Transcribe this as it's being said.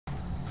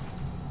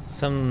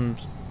Some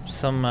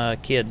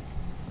kid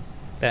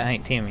that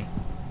ain't Timmy.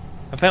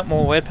 I found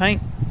more wet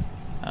paint.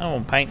 I don't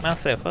want to paint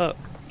myself up.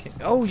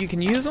 Oh, you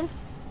can use them?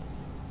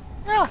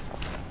 Yeah.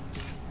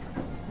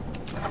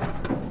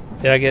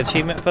 Did I get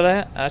achievement for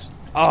that?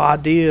 I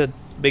did.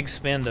 Big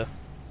spender.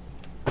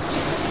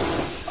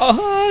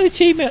 Oh,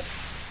 achievement.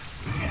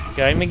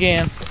 Got him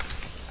again.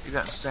 He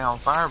doesn't stay on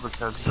fire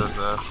because of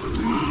the...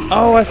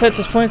 Oh, I set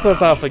the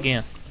sprinklers off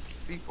again.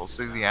 People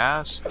see the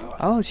eyes.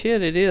 Oh,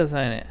 shit, it is,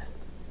 ain't it?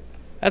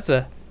 That's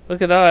a...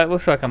 Look at that. It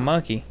looks like a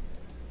monkey.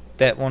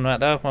 That one right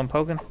there, one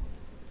poking.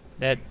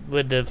 That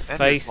with the That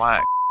face. is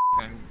like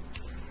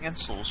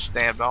pencils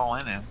stabbed all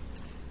in him.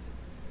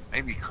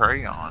 Maybe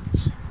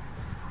crayons.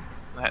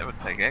 That would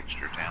take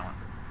extra talent.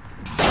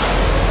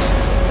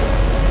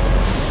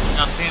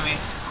 Now, Timmy.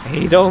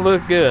 He don't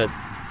look good.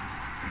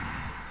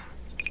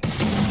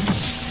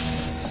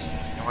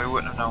 And we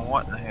wouldn't have known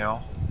what in the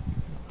hell.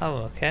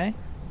 Oh, okay.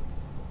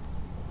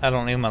 I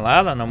don't need my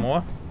lighter no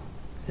more.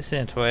 This is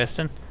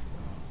interesting.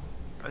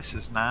 This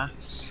is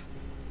nice.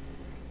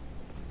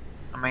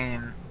 I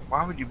mean,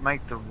 why would you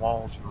make the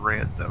walls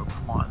red though?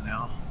 Come on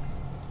now.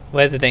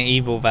 Resident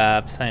Evil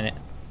vibes, ain't it?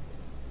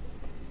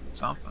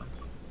 Something.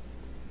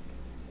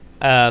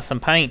 Some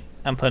paint.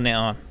 I'm putting it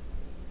on.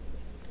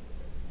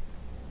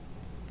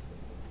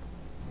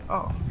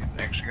 Oh, you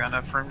actually got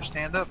enough room to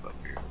stand up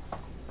here.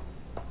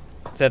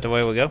 Is that the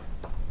way we go?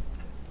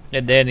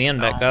 It dead end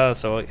back there,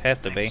 so it has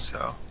to be.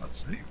 So,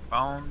 let's see.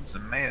 Bones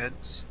and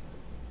meds.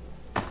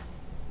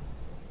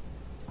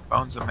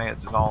 Bones and meds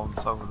is all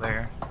that's over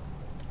there.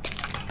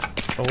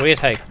 But we'll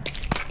take.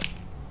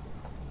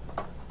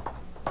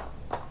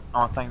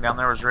 Only thing down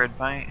there was red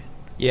paint.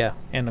 Yeah,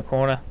 in the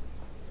corner.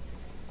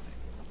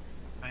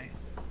 Paint.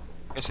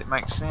 Guess it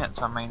makes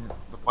sense. I mean,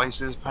 the place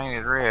is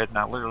painted red, and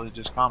I literally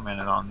just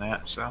commented on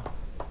that, so.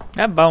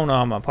 That bone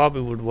armor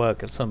probably would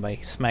work if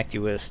somebody smacked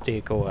you with a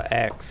stick or an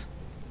axe.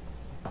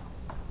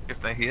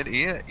 If they hit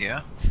it,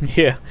 yeah.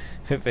 Yeah,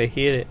 if they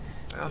hit it.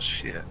 Well,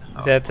 shit.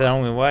 Is that the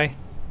only way?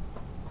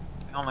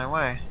 The only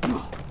way.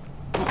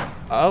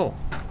 Oh.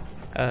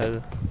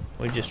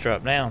 We just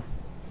dropped down.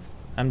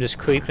 I'm just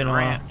creeping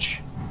around.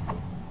 Ranch.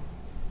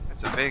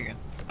 It's a big one.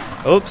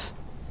 Oops.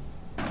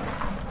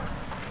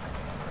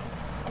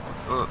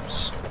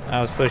 Oops.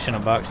 I was pushing a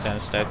box down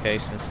the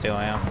staircase and still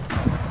am.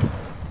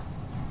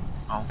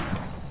 Oh.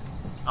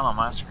 Not on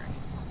my screen.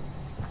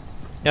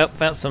 Yep,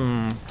 found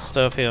some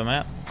stuff here,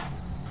 Matt.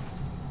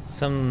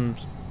 Some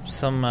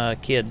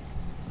kid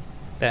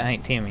that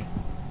ain't Timmy.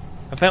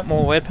 I found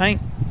more wet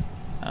paint.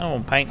 I don't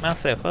want to paint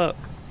myself up.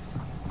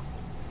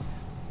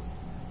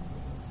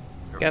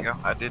 There we go.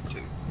 I did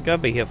too.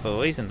 Gotta be here for a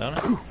reason, don't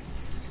it?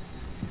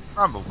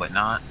 Probably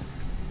not.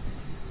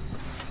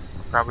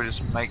 Probably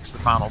just makes the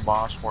final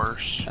boss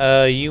worse.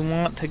 You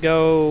want to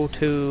go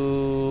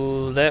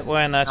to that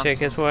way and I check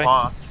this way?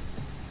 Cloth.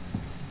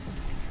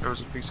 There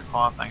was a piece of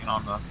cloth hanging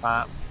on the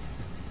pipe.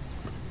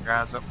 Your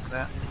eyes up for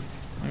that?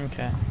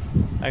 Okay.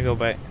 I go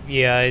back.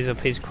 Yeah, there's a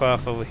piece of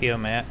cloth over here,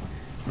 Matt.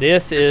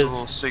 This There's is a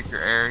little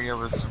secret area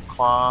with some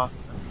cloth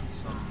and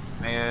some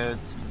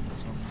meds and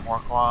some more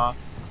cloth.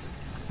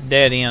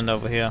 dead end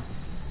over here.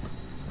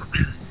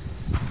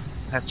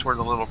 That's where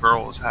the little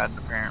girl was hiding,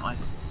 apparently.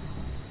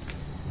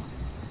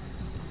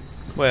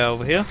 Well,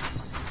 over here.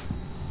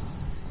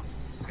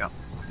 Yep.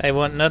 Hey,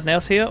 wasn't nothing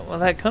else here? Well,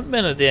 that couldn't have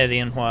been a dead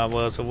end where I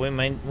was, so we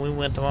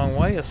went the wrong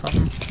way or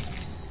something.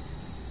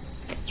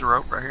 There's a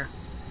rope right here.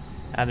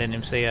 I didn't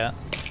even see that.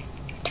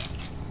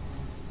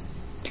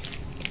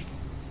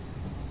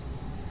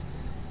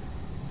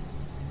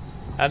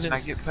 I And I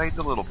didn't. get paid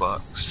the little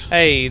bucks.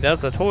 Hey,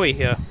 there's a toy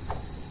here.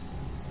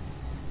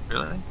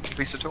 Really?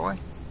 Piece of toy?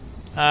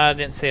 I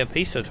didn't see a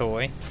piece of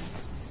toy.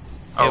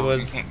 Oh,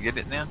 was- you can't get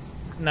it then?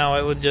 No,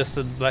 it was just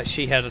like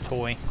she had a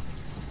toy.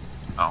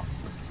 Oh.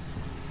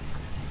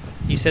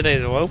 You said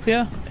there's a rope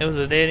here? It was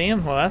a dead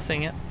end? Well, I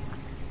seen it.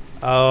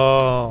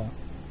 Oh.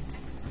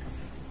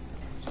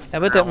 I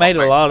bet that made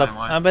a lot of.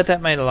 I bet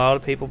that made a lot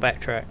of people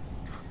backtrack.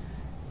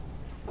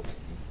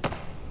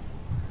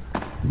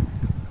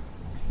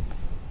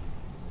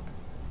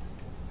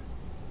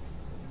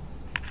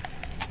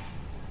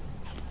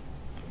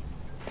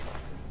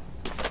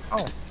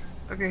 Oh,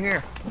 look at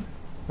here.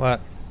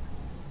 What?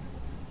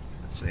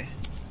 Let's see.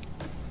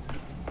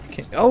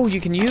 Oh, you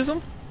can use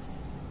them?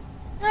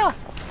 Yeah.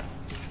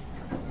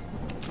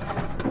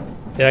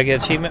 Did I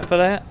get achievement for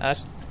that?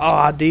 Oh,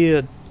 I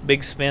did.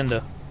 Big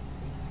spender.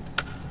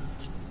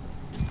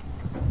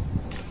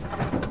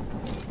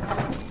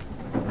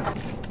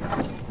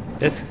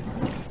 This.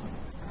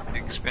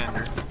 Big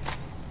spender.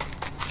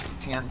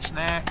 10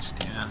 snacks,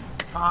 10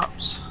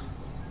 pops.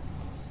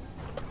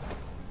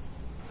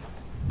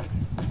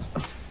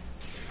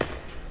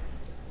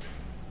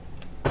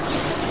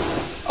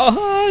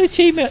 Oh,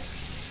 achievement.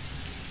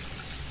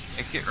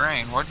 Make it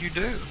rain. What'd you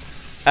do?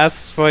 I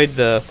sprayed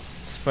the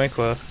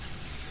sprinkler.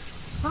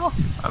 Oh,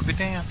 I'll be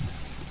damned.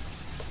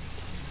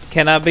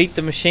 Can I beat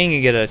the machine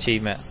and get an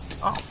achievement?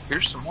 Oh,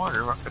 here's some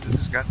water. I could have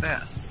just got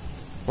that.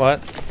 What?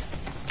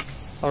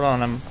 Hold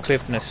on, I'm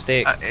equipping a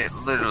stick. It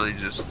literally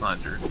just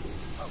thundered.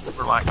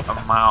 We're like a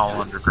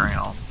mile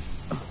underground.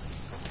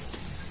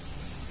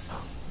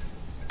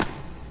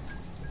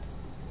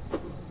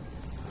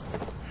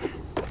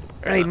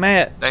 Hey,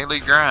 Matt. Daily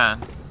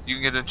grind. You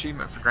can get an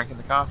achievement for drinking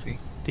the coffee.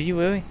 Did you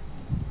really?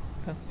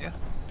 Yeah.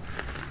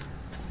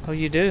 Oh,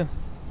 you do?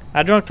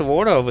 I drank the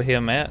water over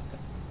here, Matt.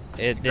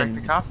 It Drink didn't.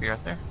 the coffee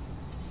right there.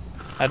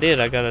 I did.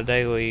 I got a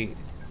daily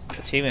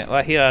achievement.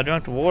 Right here, I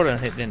drank the water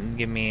and it didn't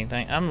give me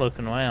anything. I'm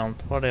looking around.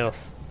 What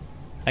else?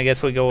 I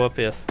guess we go up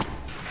this.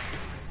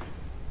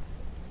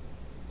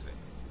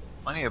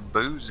 Plenty of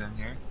booze in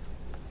here.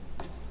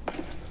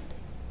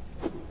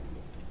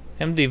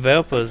 Them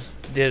developers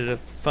did a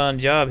fun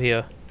job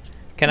here.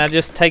 Can I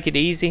just take it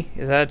easy?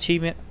 Is that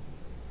achievement?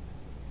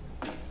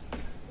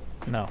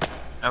 No.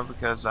 No,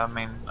 because I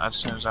mean, as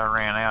soon as I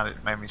ran out,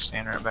 it made me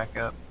stand right back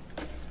up.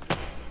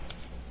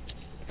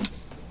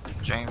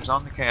 James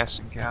on the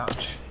casting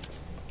couch.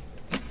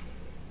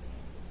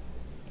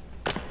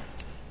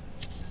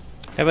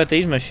 How about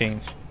these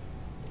machines?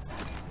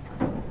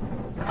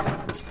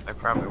 They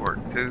probably work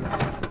too.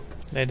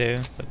 They do,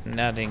 but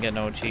now I didn't get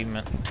no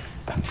achievement.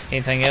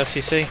 Anything else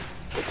you see?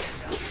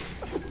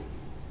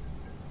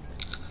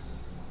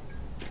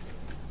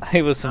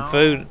 Hey, was some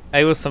food.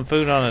 Hey, was some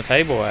food on the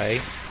table I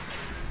ate.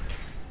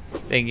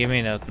 Didn't give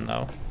me nothing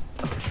though.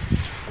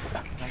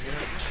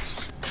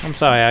 I'm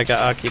sorry, I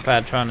got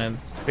occupied trying to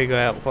figure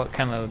out what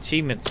kind of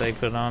achievements they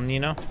put on, you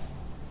know?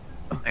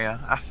 Yeah,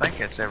 I think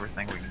it's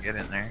everything we can get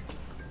in there.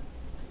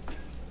 I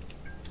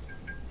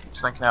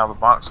was thinking out of the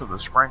box of the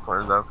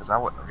sprinkler though, because I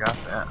wouldn't have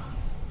got that.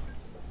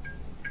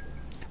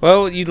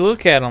 Well, you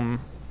look at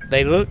them,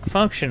 they look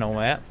functional,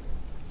 Matt.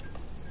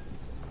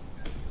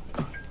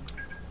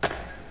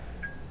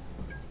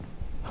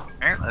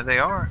 Apparently they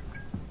are.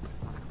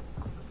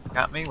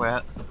 Got me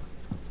wet.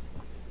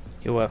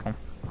 You're welcome.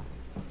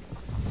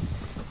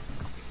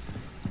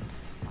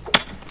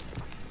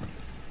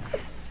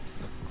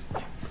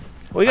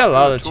 We got a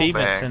lot of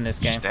achievements in this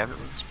game. Stab it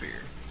with a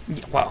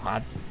spear.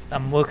 Well,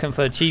 I'm looking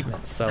for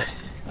achievements, so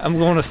I'm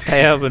going to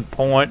stab and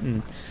point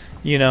and,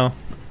 you know.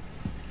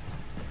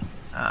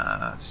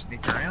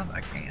 Sneak around,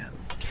 I can.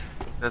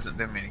 Doesn't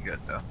do me any good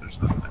though.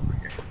 There's nothing over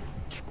here.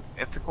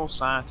 Ethical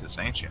scientist,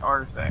 ancient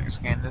artifacts.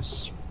 Can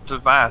this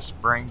device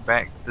bring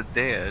back the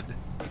dead?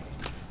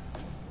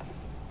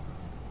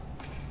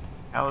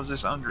 How is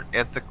this under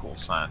ethical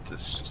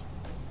scientist?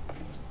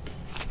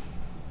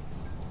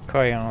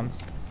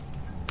 Crayons.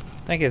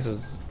 I think this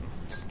was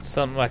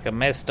something like a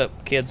messed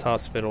up kids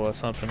hospital or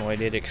something where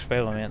they did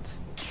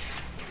experiments.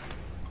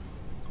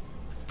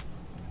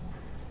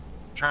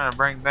 Trying to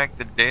bring back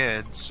the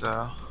dead,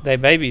 so They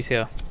babies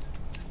here.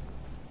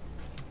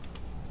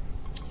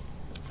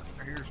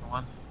 here's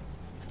one.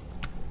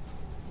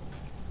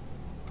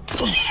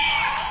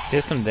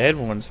 There's some dead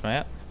ones,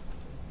 Matt.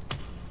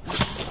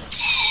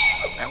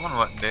 That one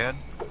wasn't dead.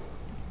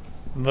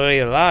 Very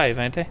alive,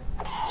 ain't they?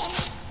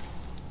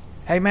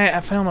 Hey, Matt, I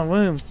found a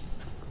room.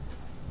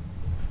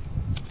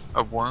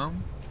 A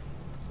womb?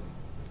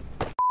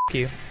 F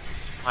you.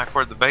 Like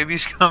where the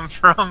babies come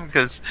from?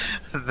 Because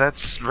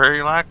that's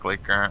very likely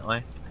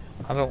currently.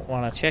 I don't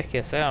want to check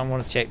this out. I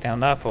want to check down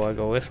there before I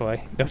go this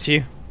way. Don't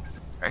you?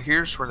 Right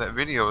here's where that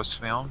video was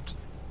filmed.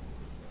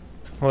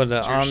 With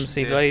the Here's some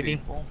armsy dead lady.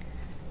 people.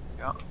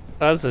 Yeah.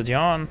 That's a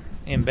John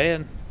in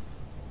bed.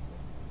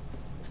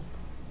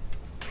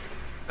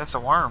 That's a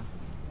worm.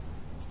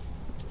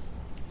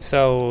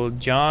 So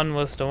John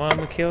was the one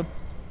we killed?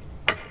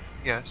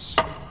 Yes.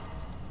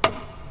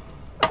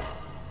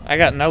 I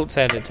got notes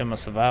added to my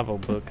survival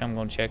book. I'm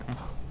gonna check them.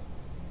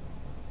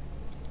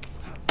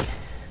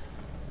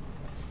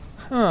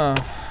 Huh.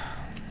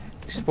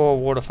 Explore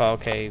waterfall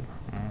cave.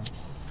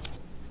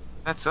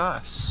 That's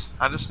us.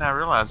 I just now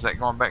realized that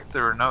going back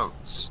through our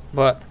notes.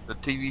 What? The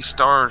TV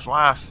star's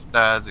wife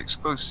dies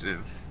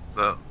exclusive.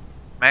 The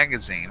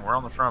magazine. We're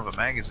on the front of a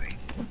magazine.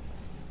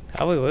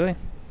 Are we really?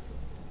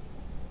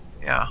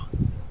 Yeah.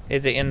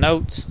 Is it in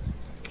notes?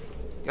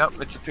 Yep,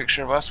 it's a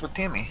picture of us with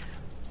Timmy.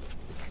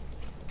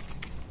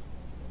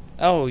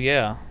 Oh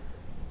yeah.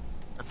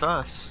 That's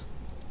us.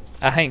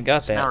 I ain't got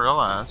Just now that.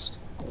 realized.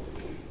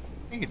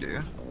 You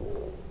do.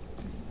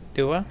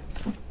 Do I?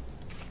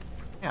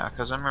 Yeah,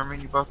 because I remember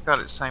you both got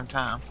it at the same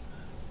time.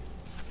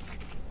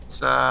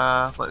 It's,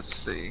 let's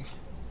see.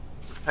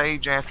 The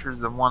page after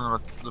the one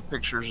with the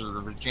pictures of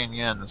the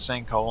Virginia and the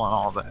sinkhole and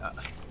all that.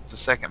 It's the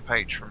second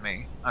page for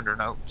me, under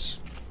notes.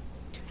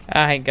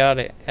 I ain't got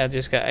it. I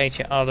just got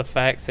ancient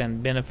artifacts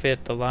and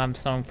benefit the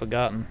limestone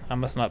forgotten. I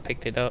must not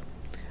picked it up.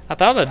 I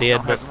thought I did,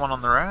 Don't but have the one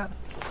on the right?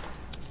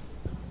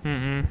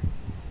 mm-mm.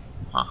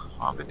 Huh,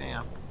 I'll be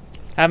damned.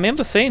 I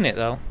remember seeing it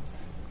though.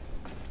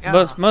 Yeah.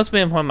 Must have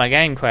been when my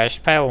game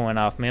crashed, power went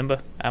off,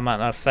 remember? I might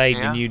not saved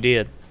and Yeah. you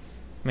did.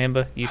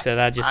 Remember? You said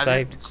I just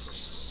saved.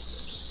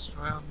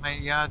 Well,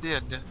 maybe I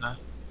did, didn't I?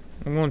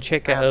 I'm gonna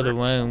check that other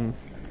room.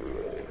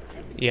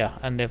 Yeah,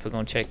 I'm definitely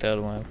gonna check the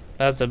other room.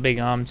 That's a big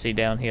armsy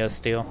down here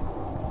still.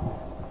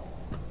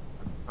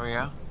 Oh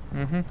yeah?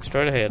 Mm-hmm.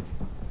 Straight ahead.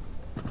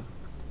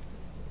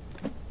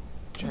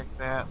 Check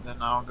that, then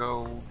I'll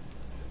go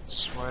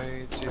this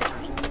way, see if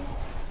there's...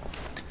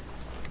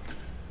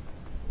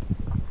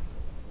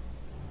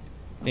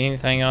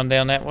 Anything on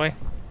down that way?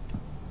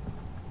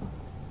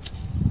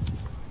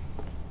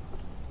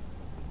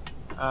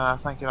 I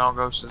think it all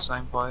goes to the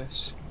same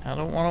place. I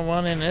don't want to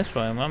run in this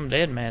room. I'm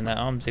dead, man. That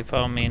armsy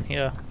follow me in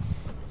here.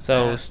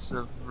 So That's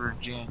a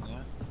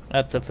Virginia.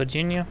 that's a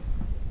Virginia.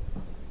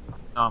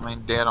 No, I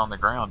mean dead on the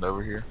ground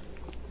over here.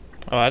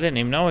 Oh, I didn't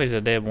even know he's a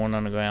dead one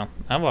on the ground.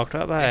 I walked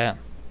right by it.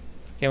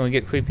 Can we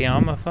get creepy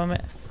armor from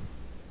it?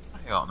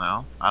 Hell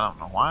no. I don't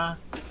know why.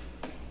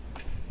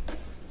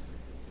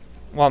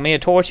 Want me to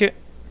torch it?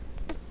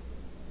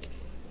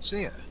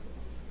 See it.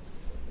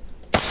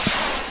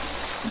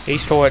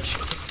 He's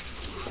torched.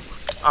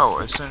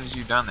 Oh, as soon as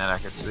you done that, I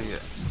could see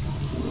it.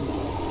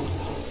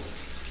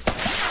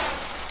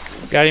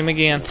 Got him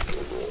again.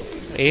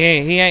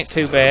 He ain't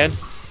too bad.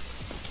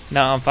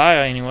 Not on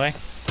fire anyway.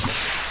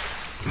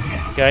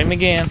 Got him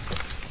again.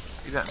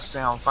 He doesn't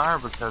stay on fire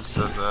because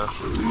of the...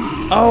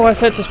 Oh, I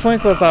set the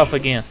sprinklers off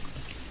again.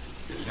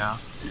 Yeah.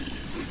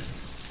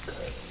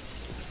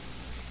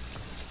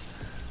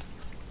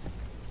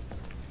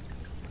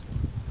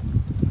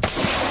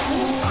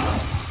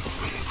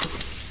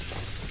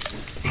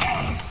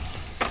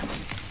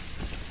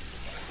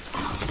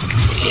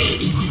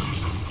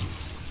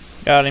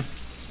 Got him.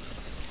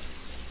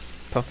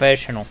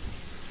 Professional.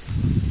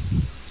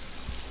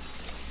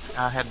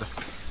 I had to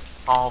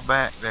fall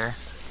back there.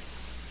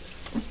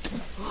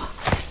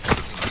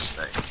 This is a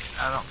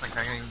mistake. I don't think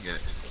I can even get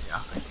it. Yeah,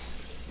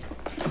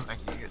 I think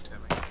you get it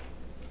to me.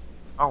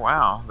 Oh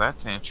wow,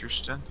 that's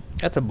interesting.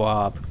 That's a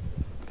blob.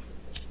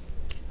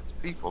 It's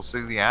people.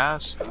 See the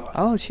eyes?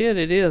 Oh shit,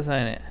 it is,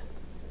 ain't it?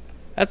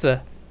 That's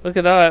a... Look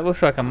at that. It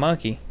looks like a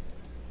monkey.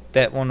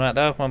 That one right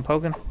there, one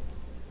poking.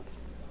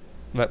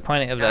 But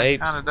Planet of the Yeah, it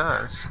Apes. kind of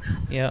does.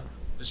 Yeah.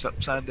 Just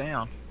upside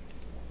down.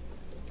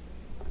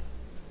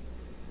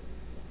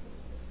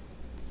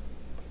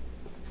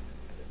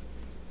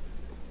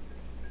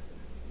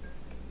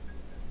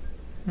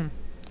 I'm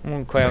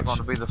gonna Is that crouch. going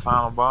to be the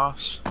final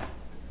boss?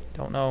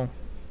 Don't know.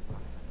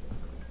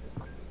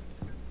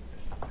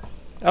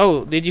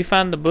 Oh, did you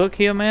find the book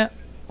here, Matt?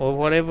 Or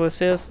whatever it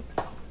says?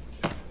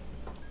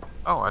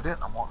 Oh, I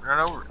didn't. I'm walking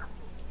right over it.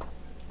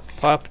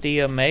 Property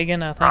of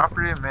Megan, I think.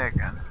 Property of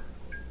Megan.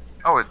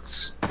 Oh,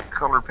 it's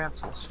colored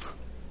pencils.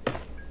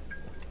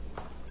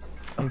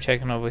 I'm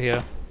checking over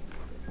here.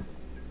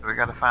 Do we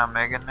got to find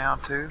Megan now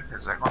too?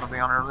 Is that going to be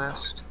on our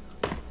list?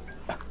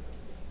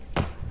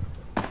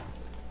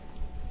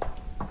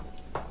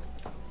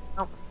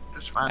 Nope.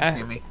 Just find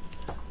Timmy.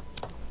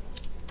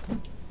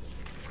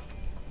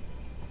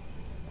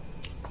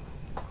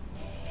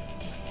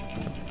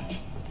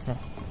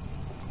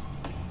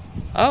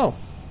 Oh,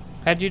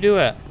 how'd you do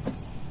it?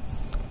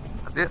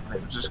 I didn't.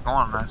 It was just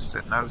going and I just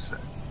didn't notice it.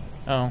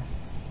 Oh,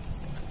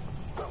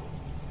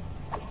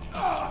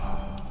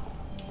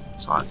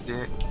 So I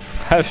did.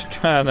 I was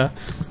trying to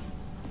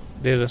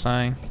do the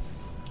thing.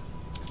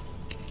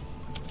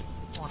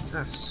 What's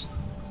this?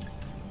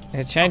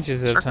 It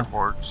changes every time. Circuit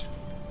boards.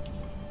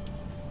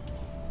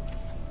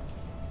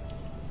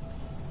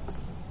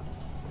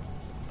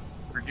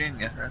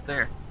 Virginia, right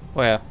there.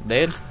 Well,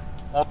 dead?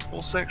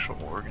 Multiple sexual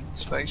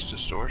organs, face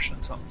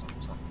distortion, something.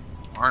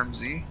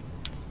 RMZ.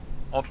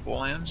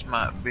 Multiple limbs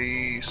might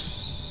be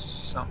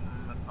something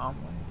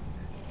anomaly.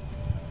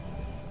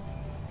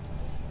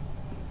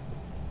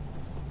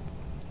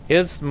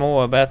 It's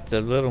more about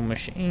the little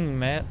machine,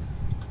 Matt.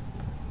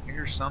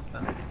 Here's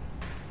something.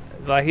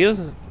 Like,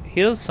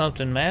 here's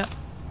something, Matt.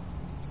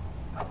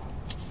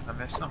 I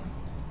missed something.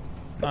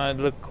 It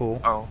looked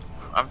cool. Oh,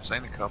 I've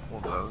seen a couple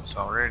of those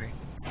already.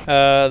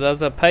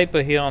 There's a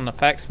paper here on the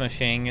fax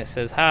machine. It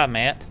says, "Hi,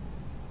 Matt."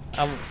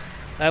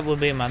 That would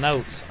be my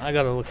notes. I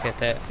gotta look at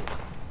that.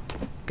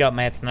 Got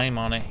Matt's name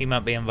on it. He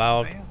might be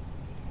involved.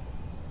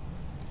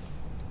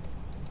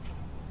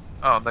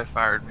 Oh, they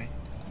fired me.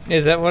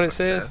 Is that what it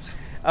says?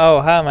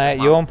 Oh, hi, Matt.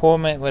 Your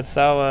employment with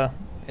Sawa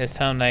is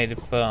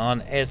terminated for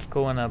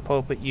unethical and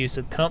inappropriate use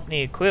of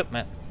company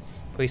equipment.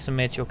 Please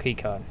submit your key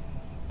card.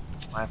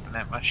 Laughing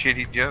at my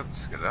shitty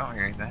jokes because I don't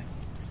hear anything.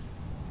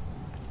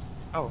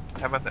 Oh,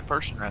 how about that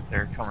person right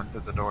there coming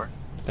through the door?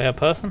 That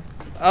person?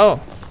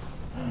 Oh.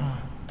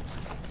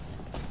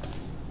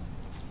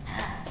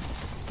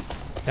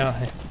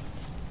 Oh,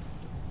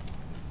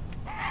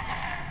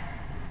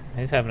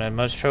 he's having as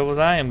much trouble as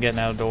I am getting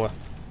out the door.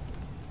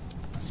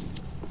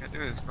 I do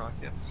this go like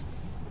this.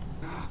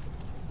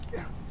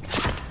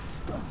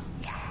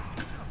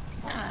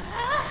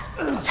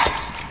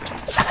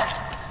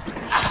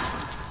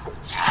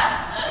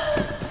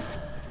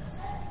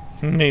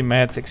 Me,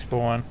 Matt's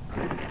exploring.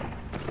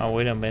 Oh,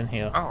 we done been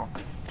here. Oh.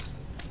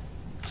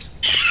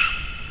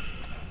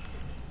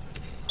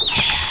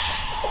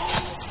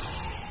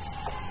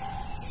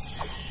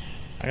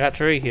 I got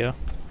tree here.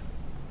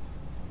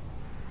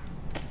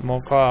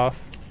 More cloth.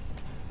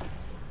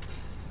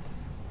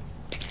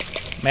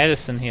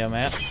 Medicine here,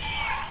 Matt.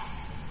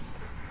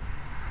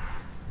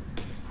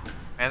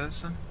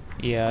 Medicine?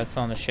 Yeah, it's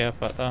on the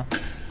shelf right there.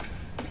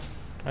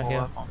 Right Pull here.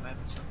 up on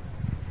medicine.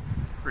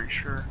 Pretty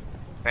sure.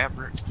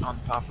 Fabric on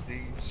top of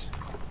these.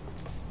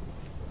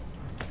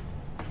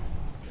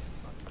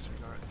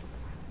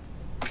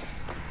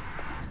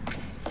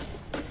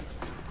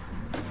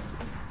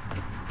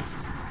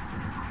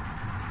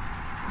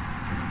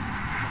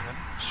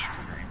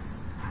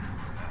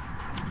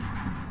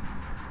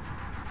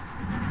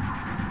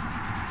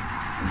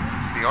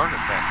 the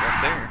artifact right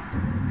there.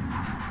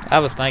 I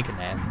was thinking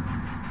that.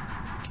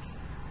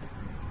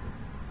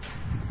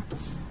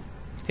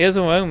 Here's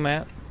a room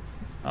map.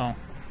 Oh.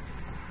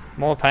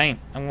 More paint.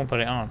 I'm gonna put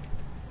it on.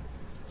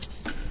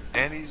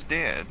 Eddie's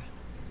dead.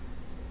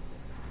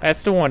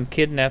 That's the one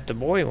kidnapped the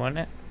boy, wasn't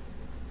it?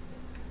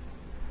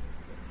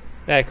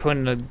 Back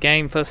when the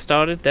game first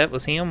started, that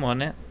was him,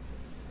 wasn't it?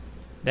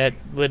 That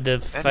with the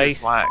That face.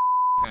 is like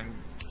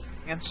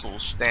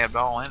pencils stabbed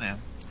all in him.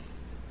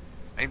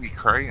 Maybe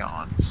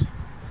crayons.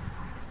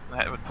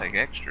 That would take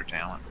extra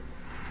talent.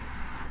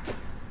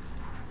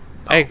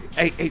 Hey,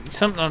 hey,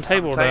 something on the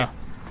table tape. though.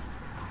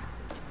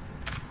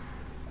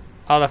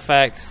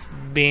 Artifacts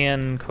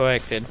being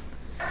corrected.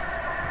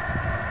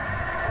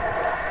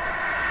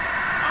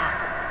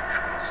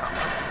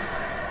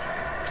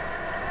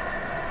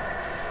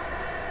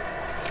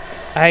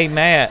 Hey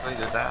Matt,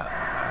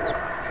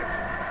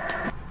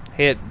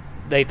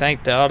 they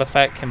think the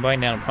artifact can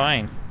bring down a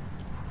plane.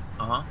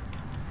 Uh-huh.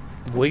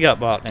 We got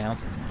bought down.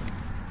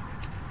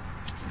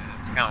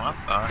 It's kind of up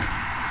though.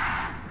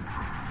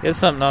 There's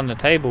something on the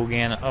table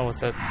again. Oh, what's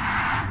that?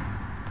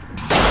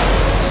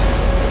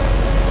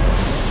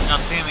 Not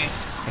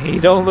Timmy. He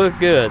don't look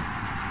good.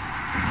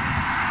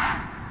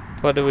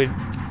 What do we...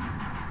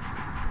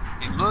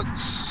 He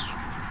looks...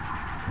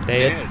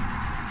 dead.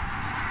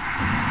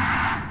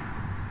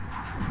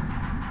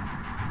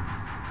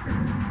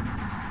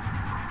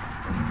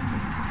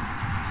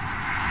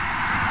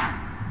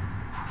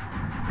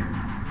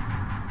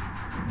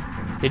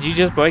 Did you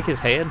just break his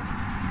head? No,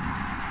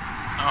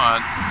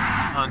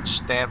 I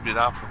unstabbed it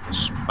off of a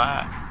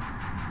spike.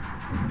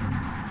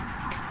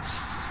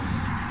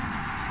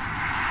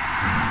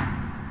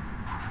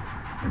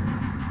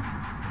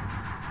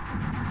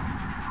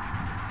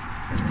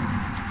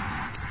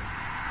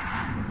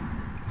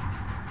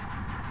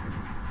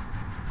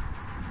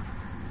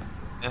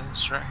 And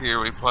it's right here.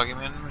 We plug him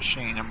in the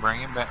machine and bring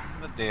him back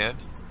from the dead.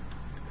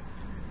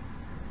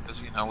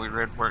 Because, you know, we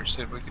read where it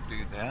said we could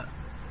do that.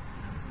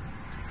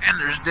 And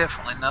there's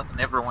definitely nothing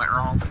ever went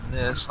wrong from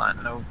this. I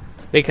know.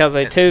 Because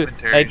they took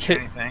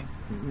anything.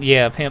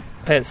 Yeah,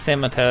 Pet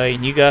Cemetery.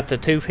 You got the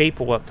two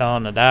people up there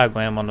on the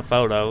diagram on the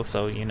photo,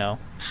 so you know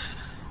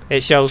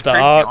it shows the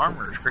art.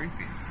 Armor is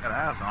creepy. It's got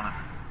eyes on it.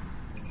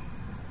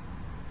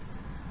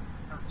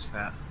 What's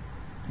that?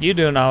 You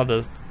doing all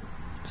the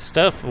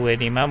stuff with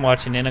him? I'm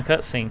watching in a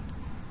cutscene.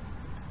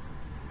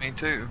 Me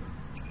too.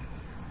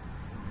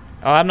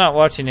 Oh, I'm not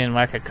watching in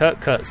like a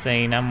cut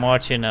scene. I'm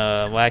watching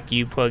like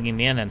you plug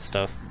him in and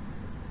stuff.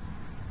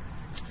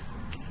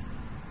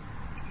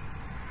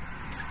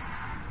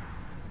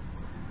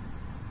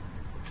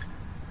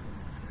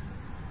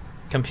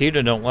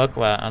 Computer don't look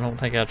right. I don't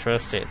think I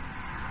trust it.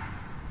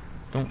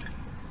 Don't.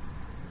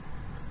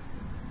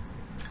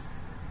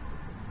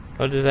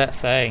 What does that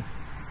say?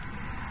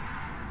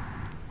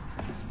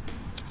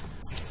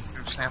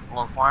 New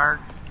sample acquired.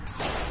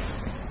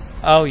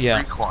 Oh yeah.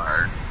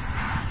 Required.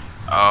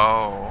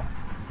 Oh.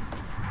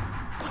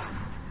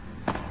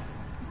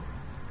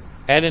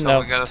 Added So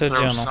notes we gotta to throw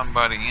journal.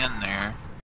 somebody in there.